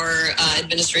of our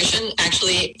administration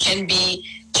actually can be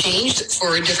changed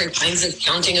for different kinds of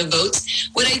counting of votes.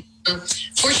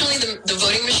 Fortunately, the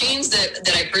voting machines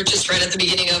that I purchased right at the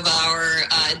beginning of our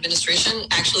administration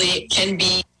actually can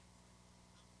be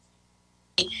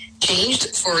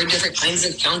changed for different kinds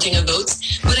of counting of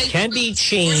votes. Can be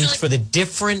changed for the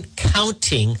different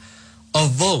counting of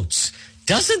votes.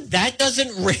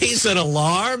 Doesn't raise an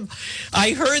alarm?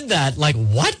 I heard that. Like,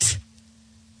 what?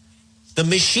 The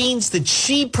machines that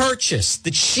she purchased,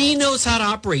 that she knows how to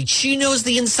operate, she knows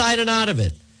the inside and out of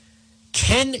it.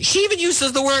 She even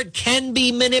uses the word can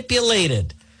be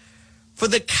manipulated for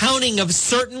the counting of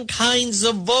certain kinds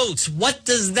of votes. What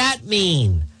does that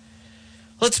mean?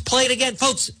 Let's play it again.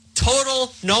 Folks,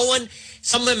 total, no one,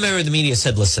 some member of the media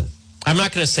said, listen, I'm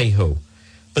not going to say who,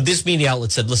 but this media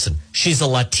outlet said, listen, she's a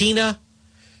Latina,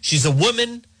 she's a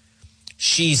woman,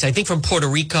 she's, I think, from Puerto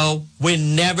Rico. We're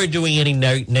never doing any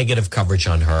negative coverage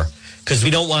on her because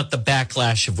we don't want the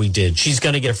backlash if we did. She's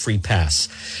going to get a free pass.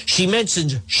 She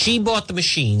mentioned she bought the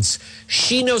machines.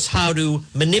 She knows how to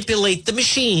manipulate the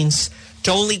machines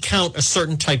to only count a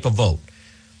certain type of vote.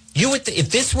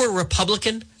 If this were a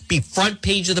Republican, be front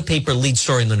page of the paper, lead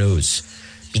story in the news.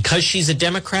 Because she's a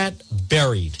Democrat,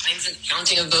 buried.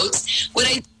 Counting of votes.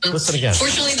 Listen again.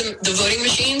 Fortunately, the voting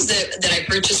machines that I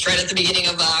purchased right at the beginning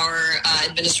of our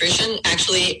administration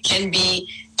actually can be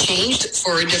changed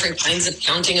for different kinds of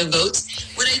counting of votes.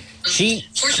 She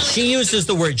uses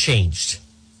the word changed.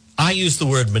 I use the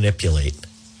word manipulate.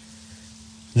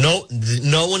 No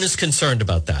one is concerned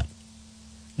about that.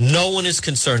 No one is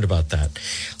concerned about that.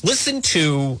 Listen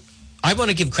to, I want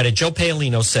to give credit. Joe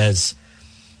Paolino says,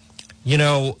 you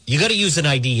know, you got to use an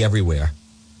ID everywhere.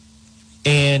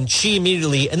 And she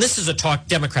immediately, and this is a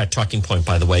Democrat talking point,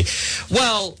 by the way.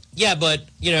 Well, yeah, but,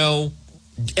 you know,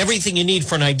 everything you need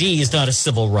for an ID is not a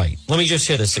civil right. Let me just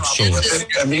hear this exchange.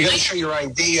 I mean, you got to show your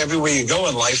ID everywhere you go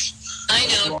in life. I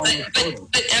know,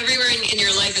 but everywhere in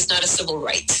your life is not a civil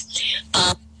right.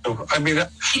 I mean, I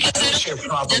don't see a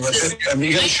problem with it. I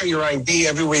mean, you got to show your ID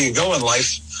everywhere you go in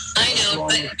life. I know,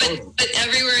 but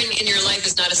everywhere in your life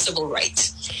is not a civil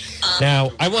right.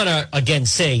 Now, I want to again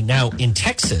say, now in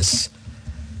Texas,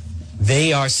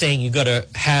 they are saying you got to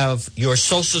have your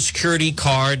Social Security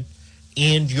card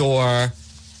and your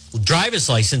driver's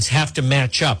license have to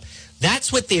match up.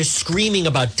 That's what they're screaming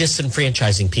about,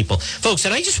 disenfranchising people. Folks,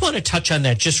 and I just want to touch on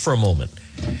that just for a moment.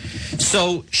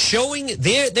 So showing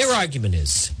their argument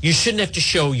is you shouldn't have to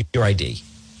show your ID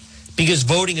because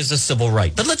voting is a civil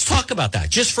right. But let's talk about that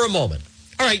just for a moment.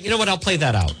 All right, you know what? I'll play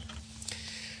that out.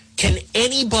 Can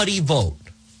anybody vote?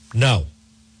 No.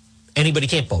 Anybody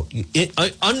can't vote.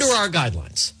 Under our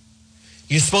guidelines,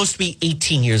 you're supposed to be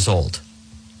 18 years old,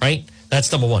 right?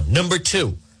 That's number one. Number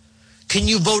two, can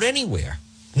you vote anywhere?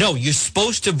 No, you're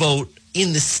supposed to vote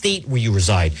in the state where you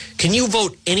reside. Can you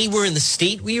vote anywhere in the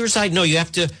state where you reside? No, you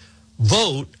have to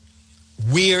vote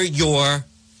where you're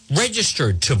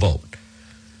registered to vote.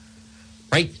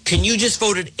 right? Can you just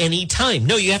vote at any time?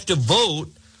 No, you have to vote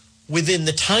within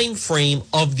the time frame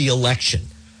of the election.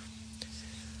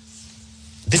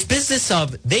 This business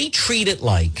of, they treat it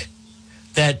like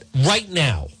that right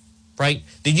now, right,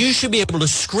 that you should be able to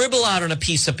scribble out on a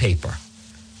piece of paper,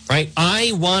 right?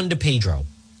 I, Juan DePedro,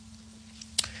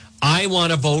 I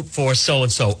want to vote for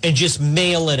so-and-so, and just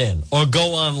mail it in or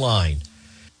go online.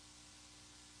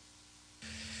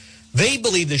 They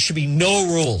believe there should be no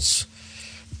rules.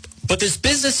 But this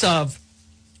business of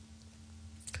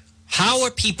how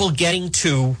are people getting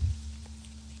to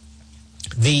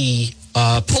the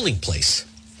polling place?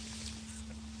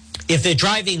 If they're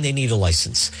driving, they need a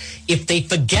license. If they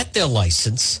forget their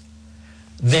license,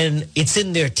 then it's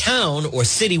in their town or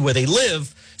city where they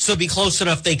live, so it'd be close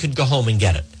enough they could go home and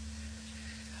get it.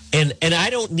 And I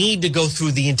don't need to go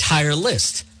through the entire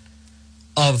list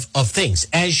of things.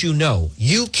 As you know,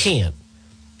 you can't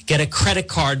get a credit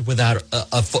card without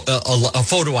a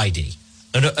photo ID.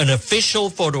 An official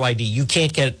photo ID. You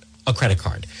can't get a credit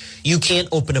card. You can't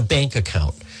open a bank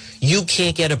account. You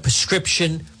can't get a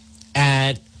prescription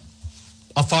at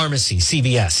a pharmacy,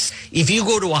 CVS. If you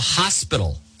go to a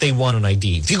hospital, they want an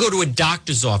ID. If you go to a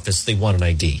doctor's office, they want an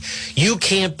ID. You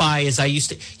can't buy,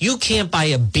 you can't buy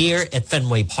a beer at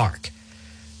Fenway Park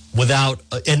without,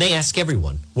 and they ask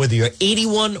everyone, whether you're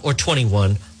 81 or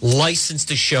 21, licensed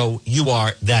to show you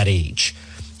are that age.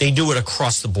 They do it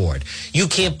across the board. You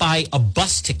can't buy a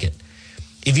bus ticket.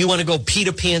 If you want to go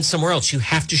Peter Pan somewhere else, you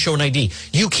have to show an ID.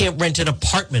 You can't rent an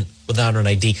apartment without an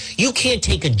ID. You can't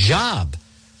take a job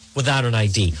without an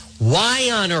ID. Why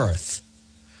on earth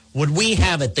would we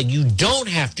have it that you don't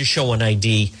have to show an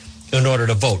ID in order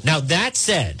to vote? Now, that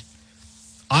said,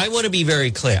 I want to be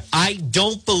very clear. I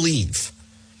don't believe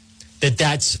that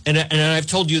that's, and I've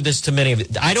told you this to many of you,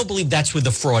 I don't believe that's where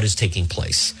the fraud is taking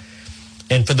place.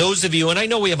 And for those of you, and I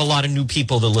know we have a lot of new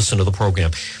people that listen to the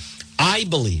program, I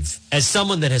believe, as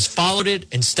someone that has followed it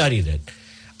and studied it,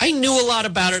 I knew a lot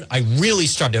about it. I really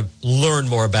started to learn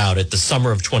more about it the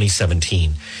summer of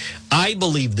 2017. I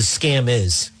believe the scam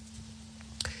is,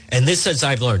 and this, as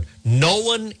I've learned, no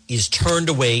one is turned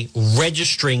away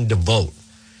registering to vote.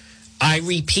 I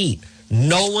repeat,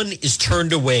 no one is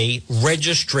turned away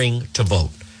registering to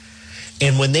vote.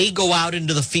 And when they go out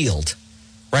into the field,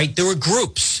 right, there are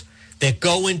groups that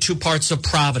go into parts of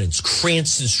Providence,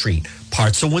 Cranston Street,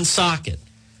 parts of Woonsocket,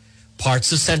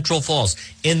 parts of Central Falls,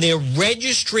 and they're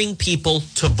registering people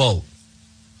to vote.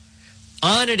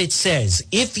 On it, it says,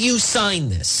 if you sign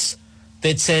this,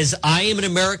 that says, I am an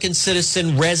American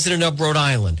citizen, resident of Rhode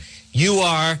Island. You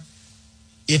are,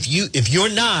 if you're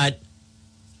not,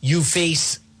 you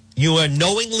are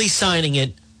knowingly signing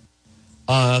it,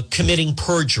 committing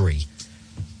perjury.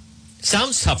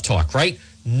 Sounds tough talk, right?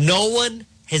 No one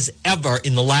has ever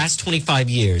in the last 25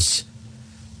 years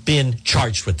been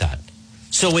charged with that.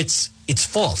 So it's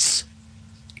false.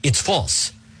 It's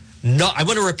false. No, I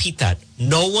want to repeat that.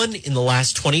 No one in the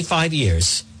last 25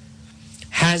 years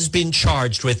has been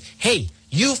charged with, hey,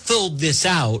 you filled this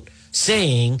out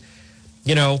saying,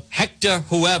 Hector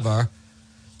whoever,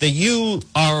 that you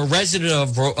are a resident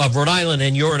of Rhode Island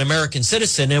and you're an American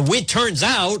citizen, and it turns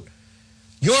out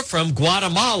you're from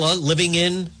Guatemala living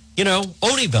in,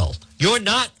 Odeyville. You're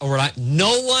not a Rhode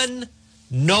Island.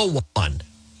 No one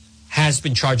has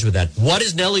been charged with that. What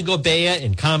does Nellie Gorbea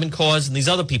and Common Cause and these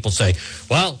other people say?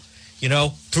 Well,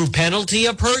 through penalty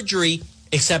of perjury,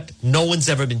 except no one's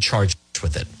ever been charged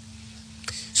with it.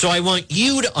 So I want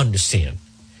you to understand,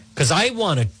 because I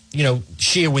want to,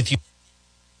 share with you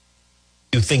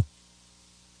things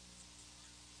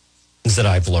that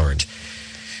I've learned.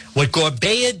 What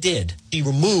Gorbea did, he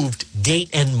removed date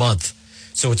and month,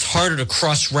 so it's harder to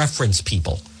cross-reference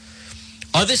people.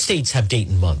 Other states have date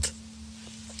and month.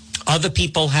 Other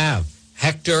people have.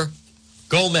 Hector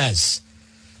Gomez,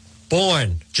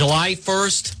 born July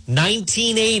 1st,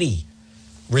 1980,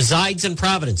 resides in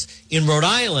Providence. In Rhode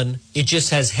Island, it just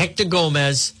has Hector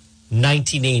Gomez,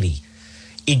 1980.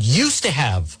 It used to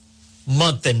have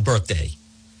month and birthday.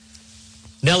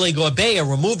 Nellie Gorbea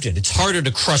removed it. It's harder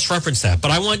to cross-reference that. But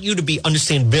I want you to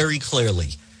understand very clearly.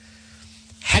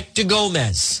 Hector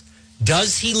Gomez,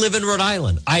 does he live in Rhode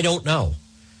Island? I don't know.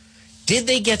 Did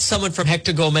they get someone from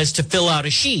Hector Gomez to fill out a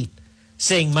sheet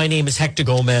saying, my name is Hector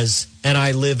Gomez and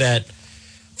I live at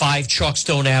 5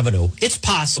 Chalkstone Avenue? It's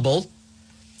possible.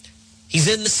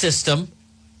 He's in the system.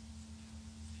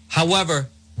 However,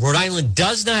 Rhode Island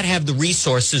does not have the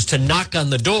resources to knock on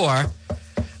the door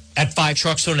at 5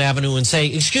 Chalkstone Avenue and say,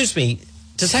 excuse me,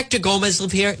 does Hector Gomez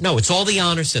live here? No, it's all the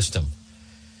honor system.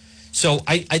 So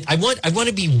I want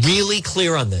to be really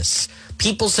clear on this.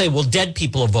 People say, well, dead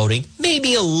people are voting.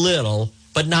 Maybe a little,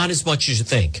 but not as much as you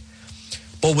think.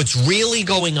 But what's really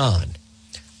going on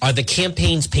are the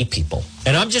campaigns pay people.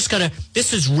 And I'm just going to,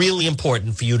 this is really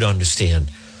important for you to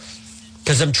understand,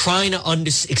 because I'm trying to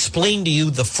explain to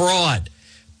you the fraud.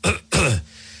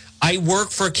 I work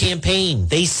for a campaign.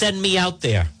 They send me out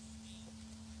there.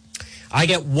 I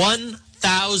get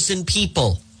 1,000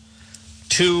 people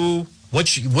to,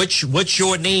 what's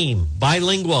your name?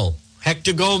 Bilingual.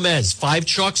 Hector Gomez, 5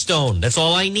 Chalkstone. That's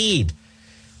all I need.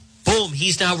 Boom,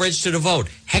 he's now registered to vote.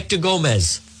 Hector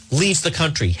Gomez leaves the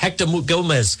country. Hector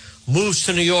Gomez moves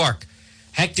to New York.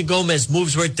 Hector Gomez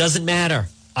moves where it doesn't matter.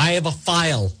 I have a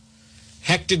file.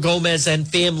 Hector Gomez and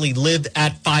family live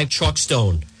at 5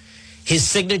 Chalkstone. His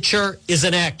signature is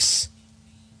an X.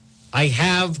 I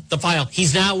have the file.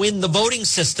 He's now in the voting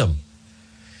system.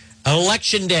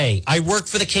 Election day, I work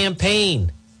for the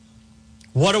campaign.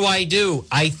 What do?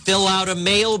 I fill out a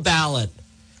mail ballot.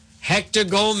 Hector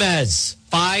Gomez,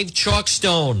 5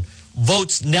 Chalkstone,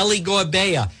 votes Nelly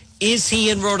Gorbea. Is he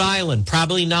in Rhode Island?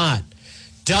 Probably not.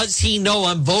 Does he know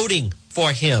I'm voting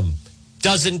for him?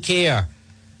 Doesn't care.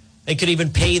 They could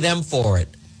even pay them for it.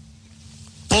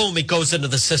 Boom, it goes into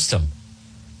the system.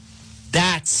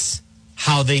 That's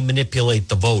how they manipulate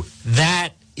the vote. That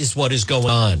is what is going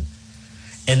on.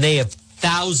 And they have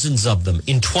thousands of them.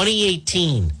 In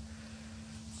 2018,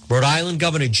 Rhode Island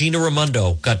Governor Gina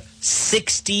Raimondo got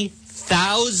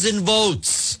 60,000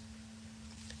 votes.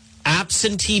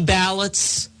 Absentee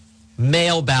ballots,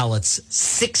 mail ballots,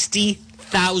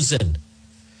 60,000.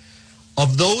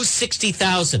 Of those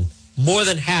 60,000, more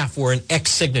than half were an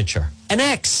X signature. An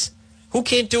X. Who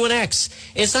can't do an X?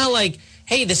 It's not like,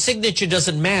 hey, the signature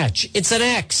doesn't match. It's an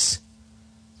X.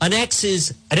 An X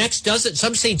doesn't,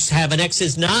 some states have an X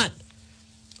is not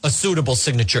a suitable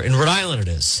signature. In Rhode Island it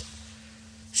is.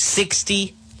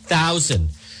 60,000.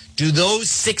 Do those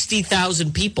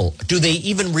 60,000 people, do they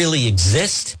even really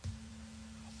exist?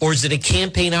 Or is it a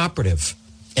campaign operative?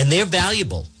 And they're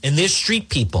valuable. And they're street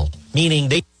people, meaning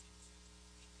they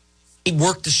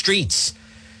work the streets.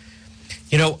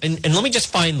 You know, and let me just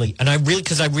finally,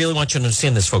 because I really want you to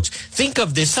understand this, folks. Think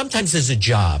of this. Sometimes there's a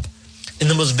job. And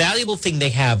the most valuable thing they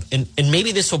have, and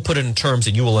maybe this will put it in terms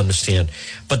that you will understand,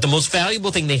 but the most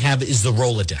valuable thing they have is the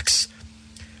Rolodex.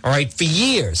 All right, for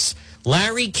years,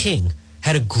 Larry King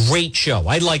had a great show.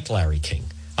 I liked Larry King.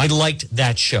 I liked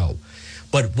that show.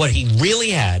 But what he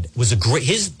really had was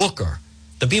his booker,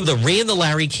 the people that ran the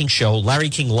Larry King show, Larry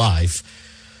King Live,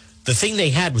 the thing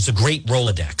they had was a great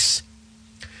Rolodex.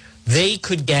 They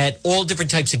could get all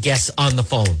different types of guests on the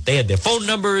phone. They had their phone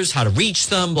numbers, how to reach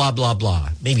them, blah, blah, blah.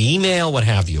 Maybe email, what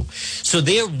have you. So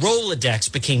their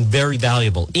Rolodex became very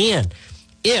valuable. And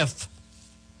if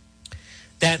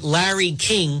that Larry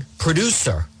King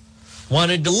producer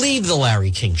wanted to leave the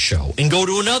Larry King show and go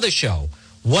to another show,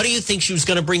 what do you think she was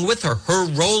going to bring with her? Her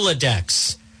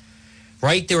Rolodex.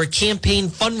 Right? There are campaign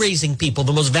fundraising people.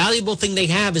 The most valuable thing they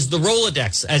have is the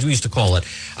Rolodex, as we used to call it.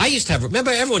 Remember,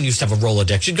 everyone used to have a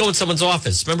Rolodex. You'd go in someone's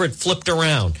office. Remember, it flipped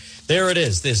around. There it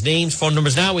is. There's names, phone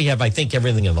numbers. Now we have, I think,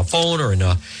 everything on the phone or in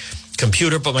a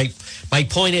computer. But my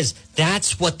point is,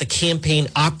 that's what the campaign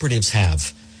operatives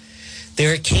have.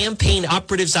 There are campaign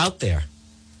operatives out there.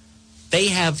 They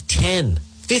have 10,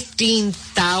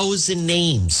 15,000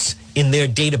 names in their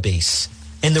database.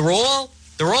 And they're all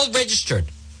registered.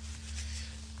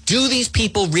 Do these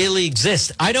people really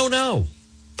exist? I don't know.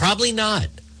 Probably not.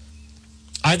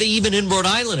 Are they even in Rhode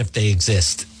Island if they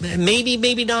exist? Maybe,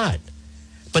 maybe not.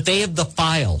 But they have the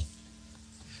file.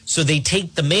 So they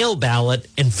take the mail ballot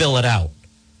and fill it out.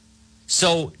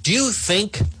 So do you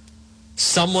think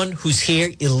someone who's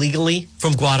here illegally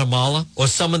from Guatemala or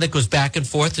someone that goes back and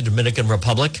forth to Dominican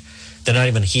Republic, they're not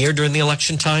even here during the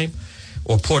election time,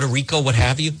 or Puerto Rico, what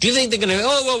have you, do you think they're going to,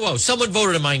 whoa, someone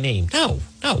voted in my name? No,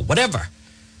 whatever. I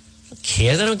don't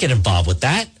care. They don't get involved with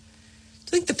that. I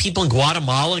think the people in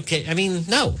Guatemala,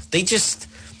 no, they just,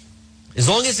 as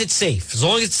long as it's safe, as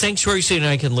long as it's sanctuary city and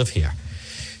I can live here.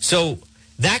 So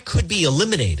that could be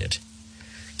eliminated.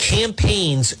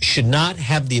 Campaigns should not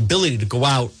have the ability to go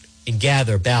out and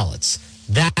gather ballots.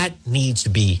 That needs to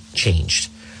be changed.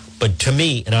 But to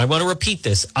me, and I want to repeat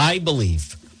this, I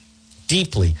believe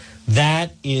deeply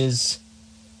that is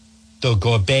the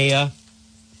Gorbea.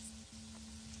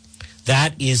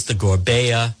 That is the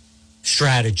Gorbea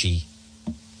strategy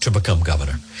to become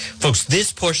governor. Folks,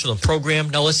 this portion of the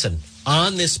program, now listen,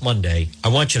 on this Monday, I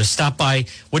want you to stop by.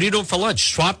 What are you doing for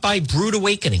lunch? Swap by Brewed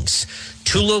Awakenings.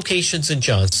 2 locations in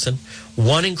Johnston,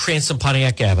 1 in Cranston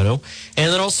Pontiac Avenue,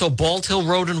 and then also Bald Hill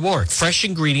Road in Warwick. Fresh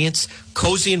ingredients,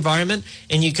 cozy environment,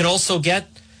 and you can also get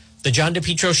the John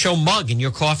DePietro Show mug in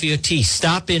your coffee or tea.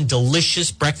 Stop in,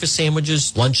 delicious breakfast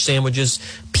sandwiches, lunch sandwiches,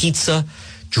 pizza,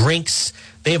 drinks.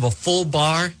 They have a full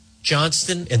bar,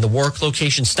 Johnston, in the work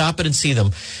location. Stop it and see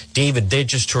them. David, they're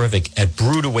just terrific at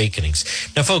Brewed Awakenings.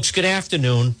 Now, folks, good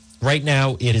afternoon. Right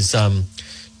now, it is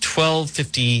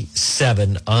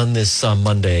 12:57 on this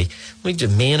Monday. A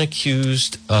man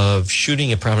accused of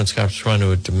shooting at Providence cops run to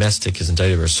a domestic is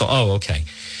indicted. So, okay.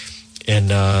 And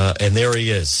there he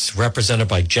is, represented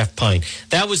by Jeff Pine.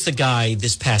 That was the guy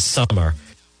this past summer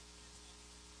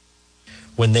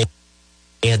when they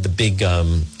had the big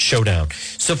showdown.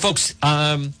 So, folks,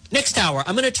 next hour,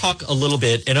 I'm going to talk a little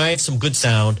bit, and I have some good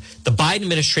sound. The Biden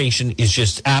administration is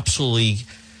just absolutely,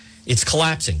 it's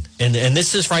collapsing. And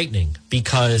this is frightening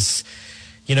because,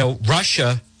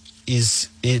 Russia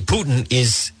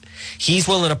Putin he's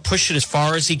willing to push it as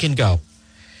far as he can go.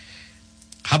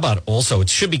 How about also, it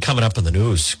should be coming up in the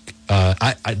news.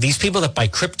 These people that buy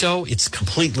crypto, it's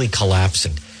completely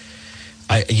collapsing.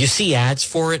 You see ads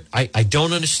for it. I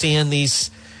don't understand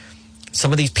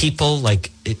some of these people.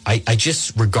 I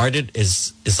just regard it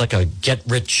as like a get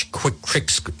rich quick.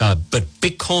 But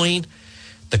Bitcoin,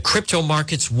 the crypto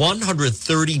markets,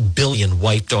 130 billion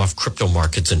wiped off crypto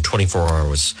markets in 24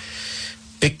 hours.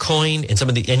 Bitcoin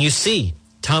and you see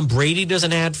Tom Brady does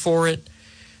an ad for it.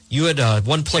 You had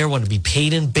one player want to be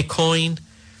paid in Bitcoin.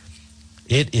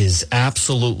 It is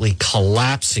absolutely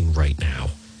collapsing right now.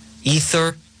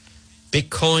 Ether,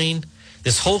 Bitcoin,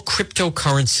 this whole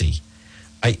cryptocurrency.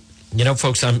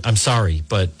 Folks, I'm sorry,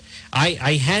 but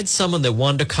I had someone that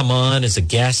wanted to come on as a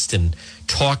guest and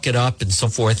talk it up and so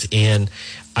forth, and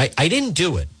I didn't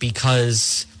do it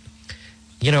because,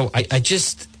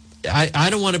 I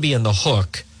don't want to be on the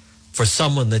hook for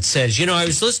someone that says, I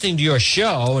was listening to your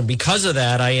show, and because of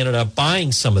that, I ended up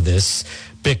buying some of this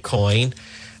Bitcoin,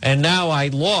 and now I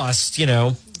lost,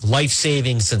 life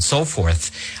savings and so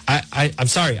forth. I'm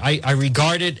sorry. I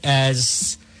regard it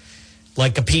as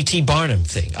like a P.T. Barnum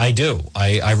thing. I do.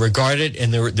 I regard it,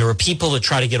 and there are people that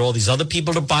try to get all these other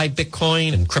people to buy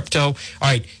Bitcoin and crypto. All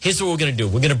right, here's what we're going to do.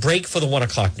 We're going to break for the 1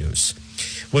 o'clock news.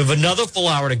 We have another full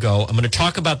hour to go. I'm going to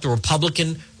talk about the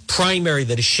Republican primary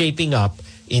that is shaping up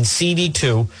in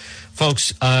CD2.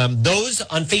 Folks, those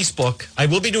on Facebook, I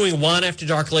will be doing Juan After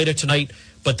Dark later tonight,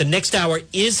 but the next hour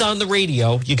is on the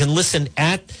radio. You can listen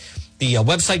at the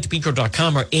website,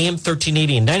 depetro.com, or AM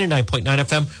 1380 and 99.9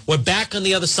 FM. We're back on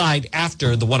the other side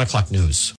after the 1 o'clock news.